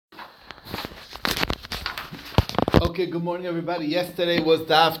Okay, good morning, everybody. Yesterday was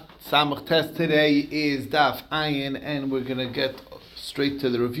Daf Samach Test. Today is Daf Ayin, and we're going to get straight to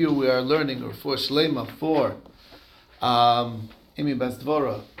the review. We are learning Refuah Shlema for Imi Bas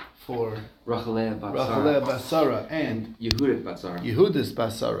Dvora, for Rachalea Basara, and Yehudis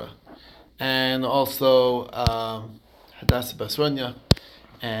Basara, and also Hadassah Basranya,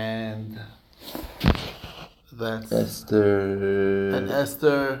 and that's Esther. And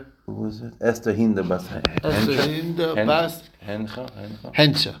Esther. Who was it? Esther Hinda Bas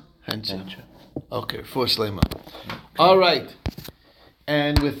Hensha. Okay, Refuah Shlema. All right.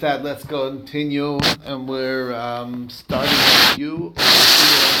 And with that, let's go continue. And we're starting with you.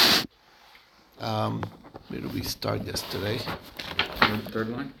 Where did we start yesterday? On the third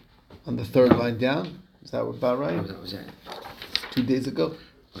line? On the third line down. Is that about right? Oh, that was it. 2 days ago?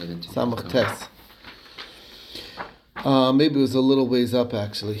 Samach Test. Maybe it was a little ways up,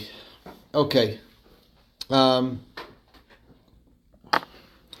 actually. Okay.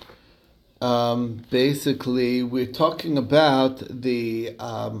 Basically, we're talking about the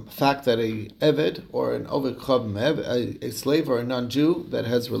fact that a Eved or an Oved Chav a slave or a non-Jew that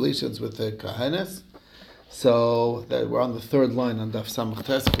has relations with the Kahanas. So that we're on the third line on Daf Samach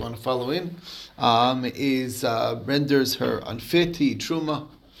Tes, if you want to follow in, renders her unfit to eat Truma.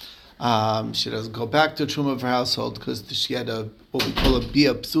 She doesn't go back to Truma of her household because she had what we call a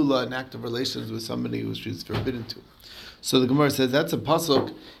Bia Psula, an act of relations with somebody who she was forbidden to. So the Gemara says that's a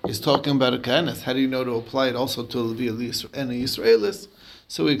pasuk is talking about a Kahanas. How do you know to apply it also to a Levi and a Yisraelis?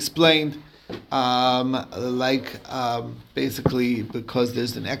 So we explained, basically because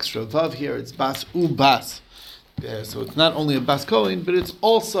there's an extra vav here, it's bas bas. Yeah, so it's not only a bas Kohen, but it's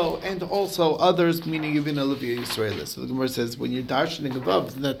also others, meaning even a Levi Yisraelis. So the Gemara says when you're darshaning a vav,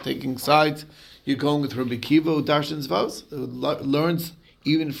 it's not taking sides. You're going with Rabbi Kiva who darshans vavs, who learns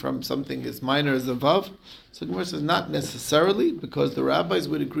even from something as minor as a vav. So the Gemara says not necessarily, because the rabbis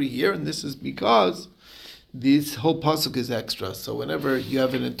would agree here, and this is because this whole pasuk is extra. So whenever you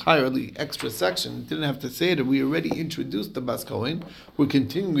have an entirely extra section, you didn't have to say it. We already introduced the Bas Kohen. We're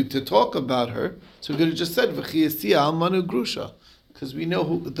continuing to talk about her. So we could have just said V'chiyasiya almanu grusha, because we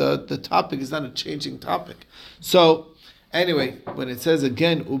know the topic is not a changing topic. So anyway, when it says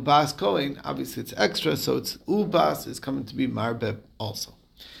again Ubas Kohen, obviously it's extra. So it's Ubas is coming to be Marbeb also.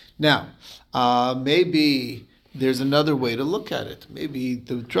 Now, maybe there's another way to look at it. Maybe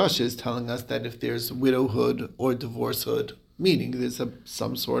the drush is telling us that if there's widowhood or divorcehood, meaning there's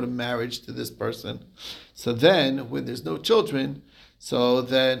some sort of marriage to this person, so then when there's no children, so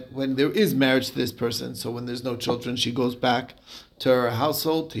then when there is marriage to this person, so when there's no children, she goes back to her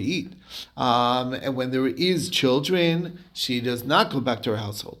household to eat. And when there is children, she does not go back to her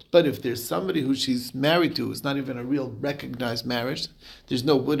household. But if there's somebody who she's married to, it's not even a real recognized marriage, there's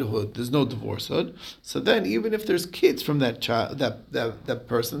no widowhood, there's no divorcehood, so then even if there's kids from that child, that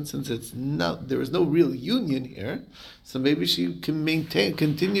person, since there is no real union here, so maybe she can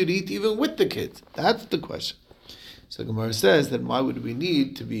continue to eat even with the kids. That's the question. So Gemara says that why would we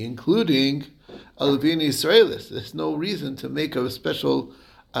need to be including a Levi and Yisraelis? There's no reason to make a special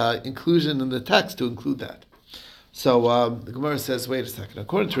inclusion in the text to include that. So the Gemara says, wait a second.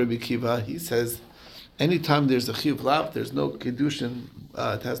 According to Rabbi Kiva, he says, anytime there's a chiyuv lav, there's no kedushin.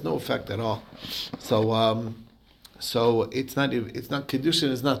 It has no effect at all. So it's not kedushin.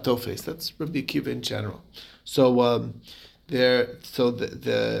 It's not tofes. That's Rabbi Kiva in general. So when it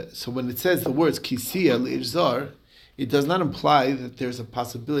says the words kisiya li'izar, it does not imply that there's a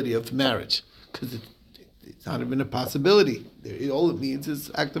possibility of marriage, because it's not even a possibility. All it means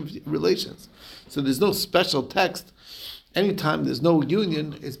is active relations. So there's no special text. Anytime there's no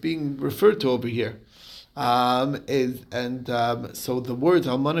union, it's being referred to over here. So the word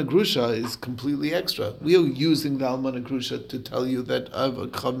almana grusha is completely extra. We are using the almana grusha to tell you that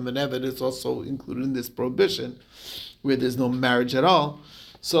Chav and Eved is also included in this prohibition, where there's no marriage at all.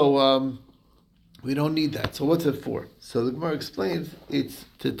 So we don't need that. So what's it for? So the Gemara explains it's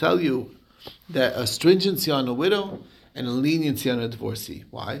to tell you that a stringency on a widow and a leniency on a divorcee.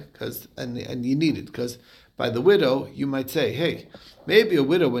 Why? Because and you need it, because by the widow you might say, hey, maybe a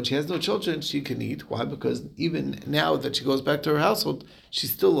widow when she has no children she can eat. Why? Because even now that she goes back to her household,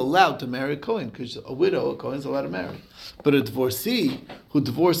 she's still allowed to marry a Kohen, because a Kohen is allowed to marry. But a divorcee who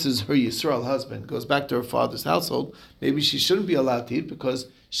divorces her Yisrael husband, goes back to her father's household, maybe she shouldn't be allowed to eat because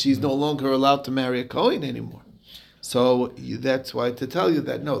she's no longer allowed to marry a Kohen anymore. So that's why to tell you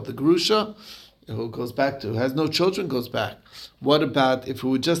that, no, the Grusha, who has no children, goes back. What about if we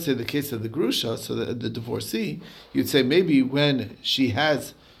would just say the case of the Grusha, so the divorcee, you'd say maybe when she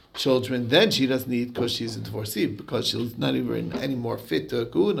has children, then she doesn't eat because she's a divorcee, because she's not even any more fit to a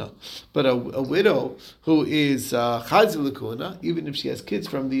kuna. But a widow who is chazil kuna, even if she has kids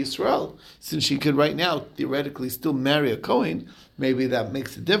from the Israel, since she could right now theoretically still marry a Kohen, maybe that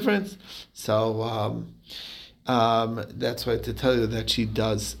makes a difference. So that's why to tell you that she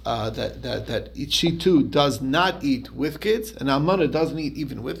does that she too does not eat with kids, and almana doesn't eat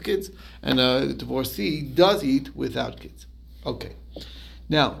even with kids, and a divorcee does eat without kids. Okay.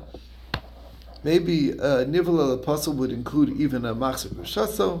 Now, maybe Nivela Apostle would include even a Machzor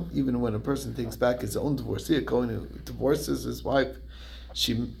Rishaso, even when a person takes back his own divorcee, a Kohen who divorces his wife.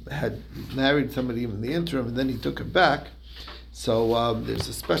 She had married somebody in the interim, and then he took her back. So there's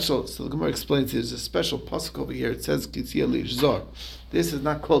a special, so the Gemara explains there's a special pasuk over here. It says Kisiya Lishzar. This is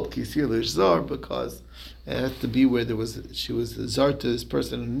not called Kisiya Lishzar because it has to be where she was the zar to this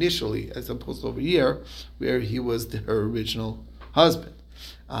person initially, as opposed to over here, where he was her original husband.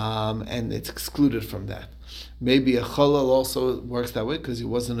 And it's excluded from that. Maybe a chalal also works that way because he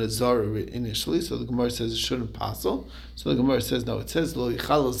wasn't a zar initially. So the Gemara says it shouldn't passel. So the Gemara says no. It says lo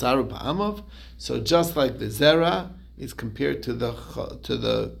yichalal zaru ba'amav. So just like the zera is compared to the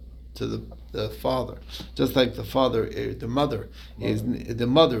father, just like the mother is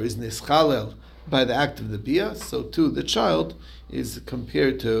nischalel by the act of the bia. So too the child is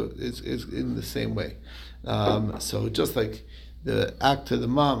compared to is in the same way. So just like the act to the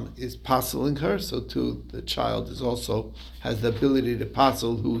mom is passeling her, so too the child is also has the ability to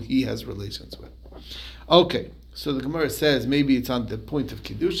passel who he has relations with. Okay, so the Gemara says maybe it's on the point of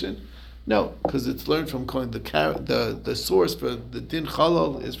kiddushin. No, because it's learned from Kohen. The source for the din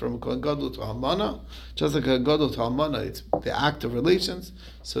chalal is from Kohen Gadol to Almana. Just like Kohen Gadol to Almana, it's the act of relations.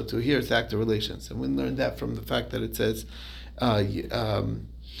 So to here, it's the act of relations, and we learned that from the fact that it says.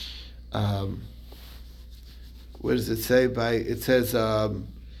 Where does it say? It says Yeloi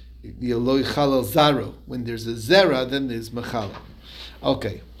Chalal Zaro. When there's a zera, then there's mechal.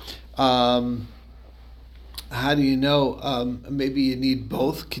 Okay. How do you know? Maybe you need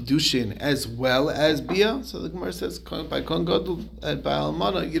both kiddushin as well as bia. So the Gemara says by Kohen Gadol and by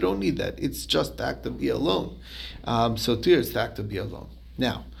Almana, you don't need that. It's just the act of bia alone. So here it's the act of bia alone.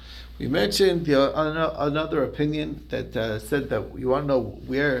 Now. We mentioned another opinion that said that you want to know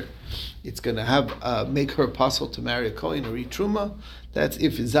where it's going to have make her apostle to marry a Kohen or eat truma. That's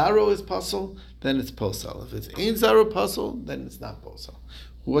if Zaro is apostle, then it's posel. If it's ain't Zaro apostle, then it's not posel.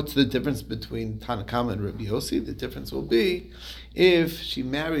 What's the difference between Tanakama and Rabbi Yossi? The difference will be if she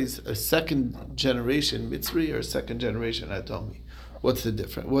marries a second generation Mitzri or a second generation Adomi. What's the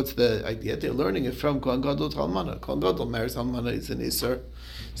difference? What's the idea? They're learning it from Kohen Gadol to Almana. Kohen Gadol marries Almana, is an Isser.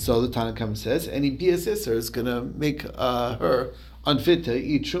 So the Tanakhama says, any Bias Isser is going to make her unfit to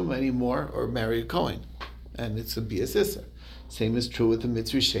eat Truma anymore or marry a Kohen. And it's a Bias Isser. Same is true with the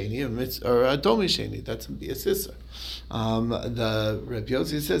Mitzri Sheni or Adomi Sheni. That's a Bias Isser. The Reb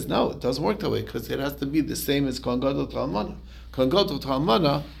Yossi says, no, it doesn't work that way because it has to be the same as Kohen Gadol to Almana. Kohen Gadol to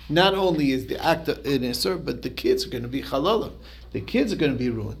Almana, not only is the act an Isser, but the kids are going to be Chalalah. The kids are going to be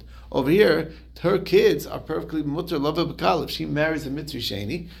ruined. Over here, her kids are perfectly mutter lava bakal. If she marries a Mitzri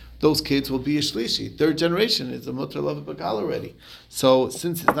Sheni, those kids will be a Shlishi. Third generation is a mutter lava bakal already. So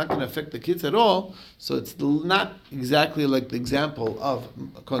since it's not going to affect the kids at all, so it's not exactly like the example of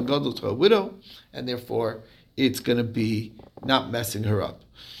Kohen Gadol to a widow, and therefore it's going to be not messing her up.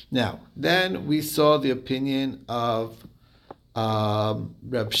 Now, then we saw the opinion of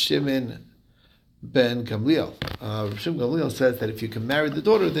Reb Shimon Ben Gamliel. Shimon Gamliel says that if you can marry the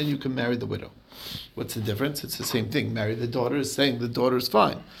daughter, then you can marry the widow. What's the difference? It's the same thing. Marry the daughter is saying the daughter is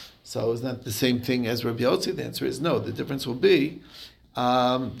fine. So is that the same thing as Rabbi Yossi? The answer is no. The difference will be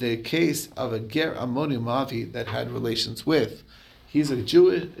the case of a Ger Ammoni Mavi that had relations with. He's a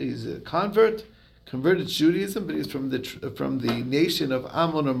Jew. He's a converted to Judaism, but he's from the nation of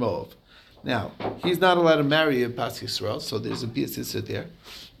Ammon or Moab. Now he's not allowed to marry a Bas Yisrael, so there's a Bias Yisrael there.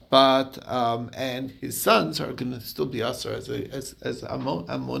 But and his sons are going to still be Asar as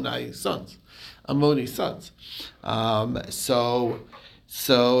Ammoni sons.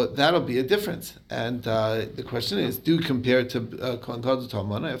 So that'll be a difference. And the question is, do you compare it to Kohen Gadol to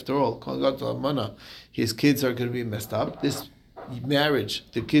Almana? After all, Kohen Gadol to Almana, his kids are going to be messed up. This marriage,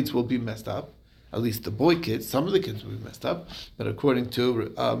 the kids will be messed up. At least the boy kids, some of the kids will be messed up. But according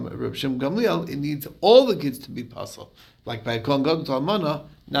to Reb Shimon Gamliel, it needs all the kids to be puzzled. Like by Kohen Gadol to Almana,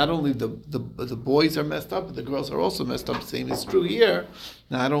 not only the boys are messed up, but the girls are also messed up. Same is true here.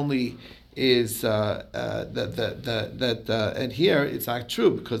 Not only is and here it's not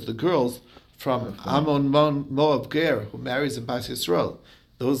true because the girls from Ammon Moab Ger who marries a Bas Yisrael,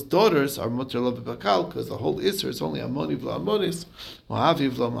 those daughters are mutter lo b'bakal, because the whole Isser is only amoni v'lo amonis, mo'avi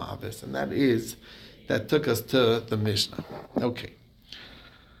v'lo mo'avis. And that took us to the Mishnah. Okay.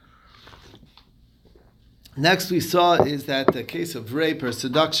 Next we saw is that the case of rape or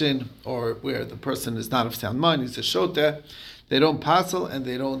seduction, or where the person is not of sound mind, he's a shoteh, they don't passel and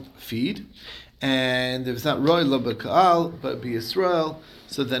they don't feed. And if it's not roy lo b'ka'al, but be Yisrael,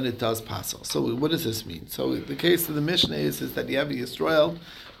 so then it does passel. So what does this mean? So the case of the Mishnah is that you have a Yisrael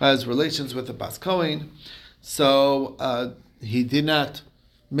who has relations with a Bas Kohen, so he did not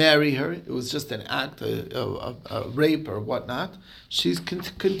marry her, it was just an act, a rape or whatnot. She's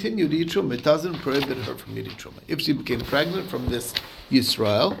continued to eat truma. It doesn't prohibit her from eating truma. If she became pregnant from this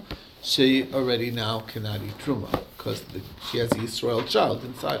Yisrael, she already now cannot eat truma because she has a Yisrael child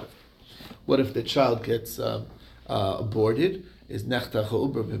inside of her. What if the child gets aborted? Is nechtach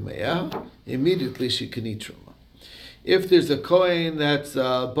ha'uber b'me'ah? Immediately she can eat truma. If there's a Kohen that's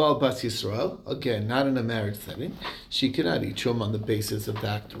Baal Bas Yisrael, again, not in a marriage setting, she cannot eat truma on the basis of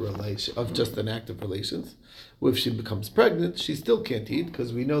of just an act of relations. If she becomes pregnant, she still can't eat,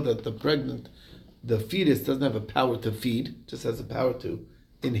 because we know that the fetus doesn't have a power to feed, just has a power to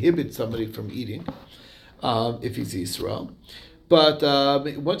inhibit somebody from eating, if he's Yisrael. But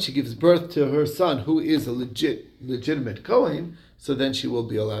once she gives birth to her son, who is a legitimate Kohen, so then she will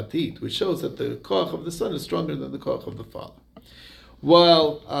be allowed to eat, which shows that the koach of the son is stronger than the koach of the father.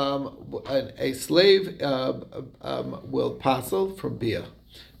 While a slave will passel for bia,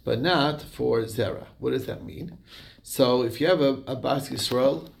 but not for zera. What does that mean? So if you have a Bas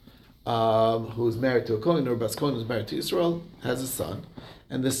Yisrael who's married to a Kohen, or a Bas Kohen who's married to Yisrael, has a son,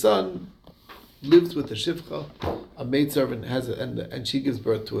 and the son lives with a shivcha, a maidservant and she gives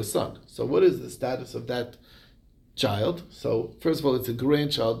birth to a son. So what is the status of that child? So first of all, it's a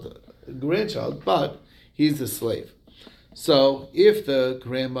grandchild, but he's a slave. So if the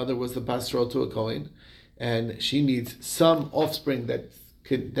grandmother was the basrol to a Kohen, and she needs some offspring that's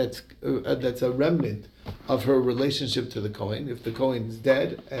a remnant of her relationship to the Kohen, if the Kohen is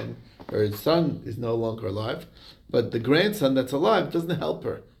dead and her son is no longer alive, but the grandson that's alive doesn't help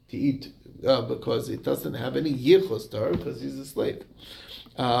her to eat because it doesn't have any yichus to her because he's a slave.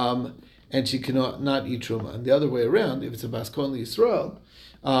 And she cannot not eat truma. And the other way around, if it's a Bas Kohen Yisrael,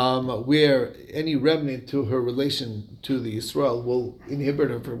 where any remnant to her relation to the Yisrael will inhibit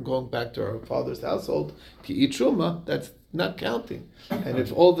her from going back to her father's household to eat truma, that's not counting. And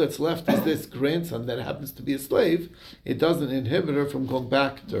if all that's left is this grandson that happens to be a slave, it doesn't inhibit her from going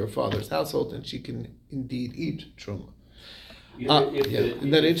back to her father's household, and she can indeed eat truma.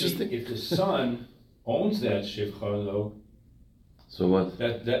 Isn't that interesting? If the son owns that shivcha, though, so what?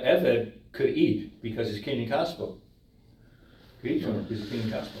 That the Eved could eat because it's Kinyan Kaspel. Could eat from because it's Kinyan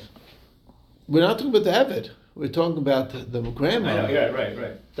Kaspel. We're not talking about the Eved. We're talking about the grandmother. I know, yeah,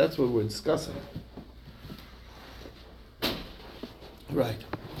 right. That's what we're discussing. Right.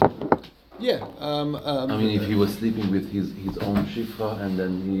 Yeah. I mean, if he was sleeping with his own shifra and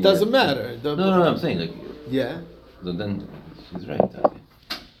then he... Doesn't matter. No, I'm saying like... Yeah. So then he's right. Okay.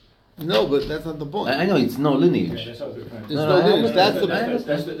 No, but that's not the point. I know, it's no lineage. That's what we're trying to There's no lineage.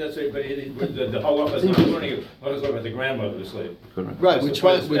 That's right, but the whole up is not learning about the grandmother of the slave. Correct. Right, we're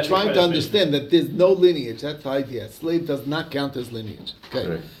trying to understand that there's no lineage. That's the idea. Slave does not count as lineage. Okay.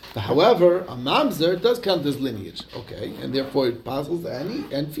 Correct. However, a mamzer does count as lineage. Okay, and therefore it passes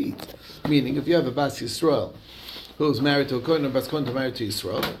and feeds. Meaning, if you have a Bas Yisrael who's married to a Kohen, or Bas Kohen married to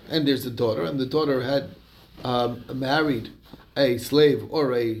Yisrael, and there's a daughter, and the daughter had married a slave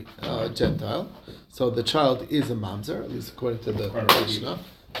or a Gentile, so the child is a mamzer, at least according to the Mishnah.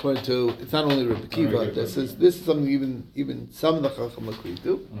 According to, it's not only Rebbe Kiva, this is something even some of the Chacham agree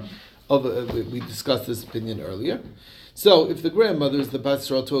to. We discussed this opinion earlier. So if the grandmother is the Bas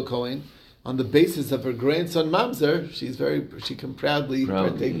Yisrael to a Kohen, on the basis of her grandson mamzer, she can proudly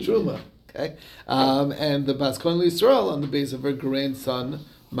partake truma. Okay, and the Bas Kohen Yisrael, on the basis of her grandson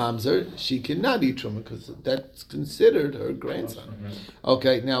mamzer, she cannot eat truma because that's considered her grandson.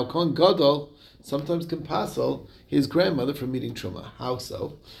 Okay, now Kohen Gadol sometimes can passel his grandmother from eating truma. How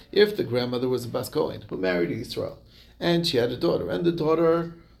so? If the grandmother was a Bas Kohen who married Yisrael, and she had a daughter, and the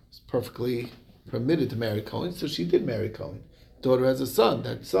daughter was perfectly permitted to marry Kohen, so she did marry Kohen. Daughter has a son.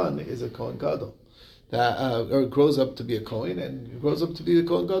 That son is a Kohen Gadol. Or grows up to be a Kohen, and grows up to be a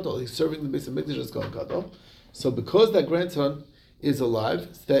Kohen Gadol. He's serving the Beis HaMikdash as Kohen Gadol. So because that grandson is alive,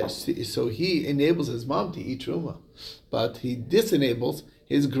 so he enables his mom to eat truma, but he disenables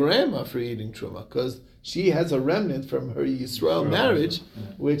his grandma for eating truma because she has a remnant from her Yisrael marriage,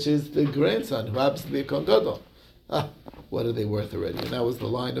 which is the grandson who happens to be a Kohen Gadol. what are they worth already? And that was the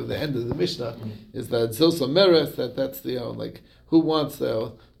line of the end of the Mishnah, is that Zilsa Meres, that's the, like, who wants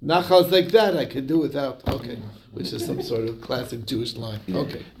nachals like that I could do without, okay, which is some sort of classic Jewish line.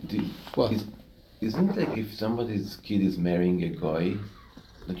 Okay. What? Isn't like if somebody's kid is marrying a guy,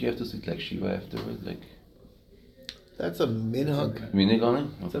 don't you have to sit like Shiva afterwards? Like That's a minhag. minhag on it?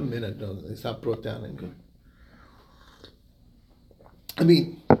 It's a minhag, no, it's not brought down in good. I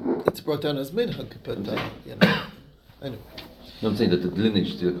mean, it's brought down as minhag, but, anyway. No, I'm saying that the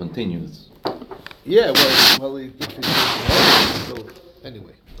lineage still continues. Yeah, well, if it's still,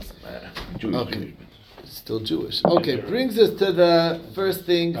 anyway. Jewish. Okay. Still Jewish. Okay, brings us to the first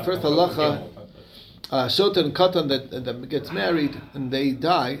thing, first halacha. Shotan and Katan that gets married and they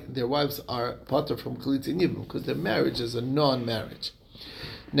die, their wives are pater from Chalitza Yibum because their marriage is a non-marriage.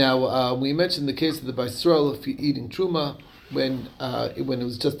 Now, we mentioned the case of the Baisrael eating truma when it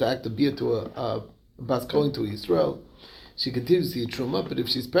was just the act of bia to a bas going to Israel. She continues to eat truma, but if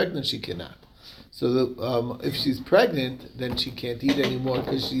she's pregnant, she cannot. So if she's pregnant, then she can't eat anymore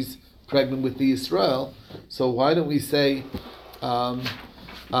because she's pregnant with the Israel. So why don't we say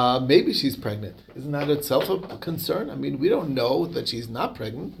maybe she's pregnant? Isn't that itself a concern? I mean, we don't know that she's not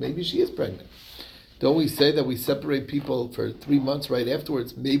pregnant. Maybe she is pregnant. Don't we say that we separate people for 3 months right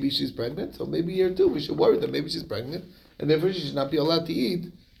afterwards? Maybe she's pregnant. So maybe here too we should worry that maybe she's pregnant and therefore she should not be allowed to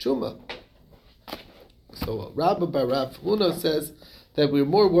eat truma. So Rabba Bar Rav Huna says that we're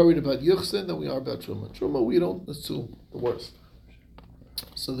more worried about Yuchsin than we are about Truma. Truma, we don't assume the worst.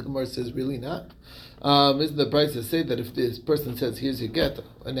 So the Gemara says, really not? Isn't the price to say that if this person says, here's your get,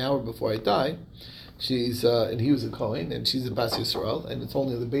 an hour before I die, she's and he was a Kohen, and she's a Bas Yisrael, and it's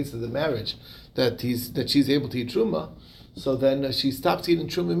only on the basis of the marriage that she's able to eat Truma, so then she stops eating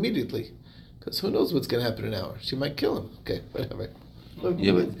Truma immediately. Because who knows what's going to happen in an hour? She might kill him. Okay, whatever.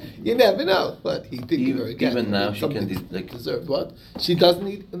 Yeah, but you never know. But he did give her a get. Even now, she can deserve what? She doesn't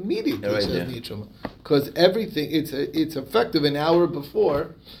eat immediately. Right, she doesn't eat truma because everything it's effective an hour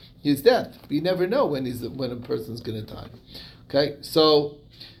before his death. You never know when a person's going to die. Okay, so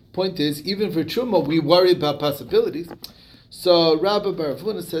point is, even for truma, we worry about possibilities. So Rabbi Bar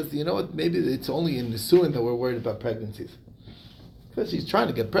Avuna says, you know what? Maybe it's only in Nisuin that we're worried about pregnancies. Because she's trying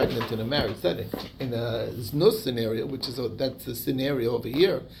to get pregnant in a marriage setting. In a znus scenario, that's the scenario over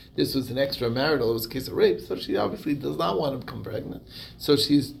here, this was an extramarital, it was a case of rape, so she obviously does not want to become pregnant. So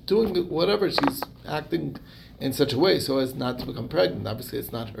she's doing whatever, she's acting in such a way so as not to become pregnant. Obviously,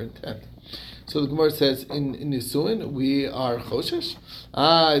 it's not her intent. So the Gemara says, in Nisuin, we are choshesh.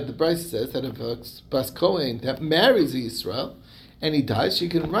 The Bryce says that if a Bas Kohen that marries Israel, and he dies, she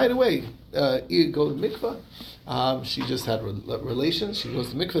can right away go to mikvah. She just had relations. She goes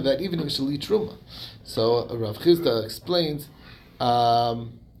to mikvah that evening. She'll eat truma. So Rav Chizda explains that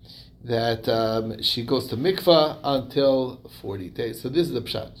she goes to mikvah until 40 days. So this is the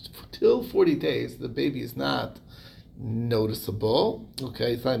pshat. Till 40 days, the baby is not noticeable.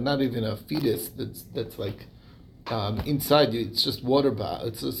 Okay, it's not even a fetus that's like inside you. It's just water.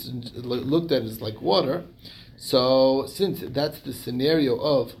 It's just looked at as like water. So since that's the scenario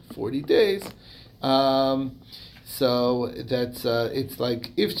of 40 days, so that's it's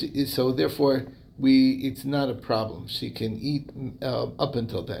like therefore it's not a problem. She can eat up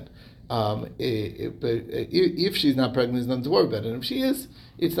until then. But if she's not pregnant, there's nothing to worry about. And if she is,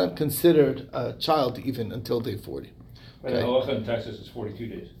 it's not considered a child even until day 40. Right, okay. Halacha in Texas is 42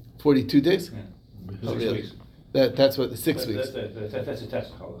 days. 42 days? Yeah. Oh, 6 really? weeks. That's what the 6 weeks. That's a Texas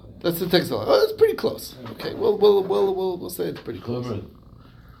halacha. That's the Texas halacha. Oh, that's pretty close. Okay, we'll say it's pretty close.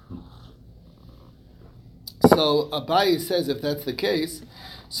 So Abaye says if that's the case,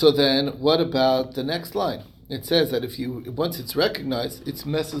 so then what about the next line? It says that once it's recognized, it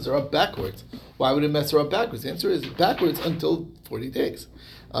messes her up backwards. Why would it mess her up backwards? The answer is backwards until 40 days.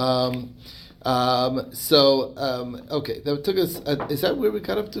 Okay, that took us. Is that where we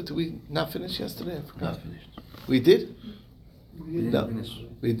got up to? Did we not finish yesterday? I forgot. Not finished. We did? No.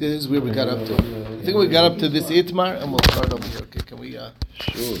 We did. This is where we got up to. I think we got up to this Itmar, and we'll start over here. Okay, can we?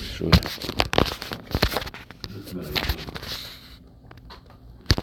 Sure.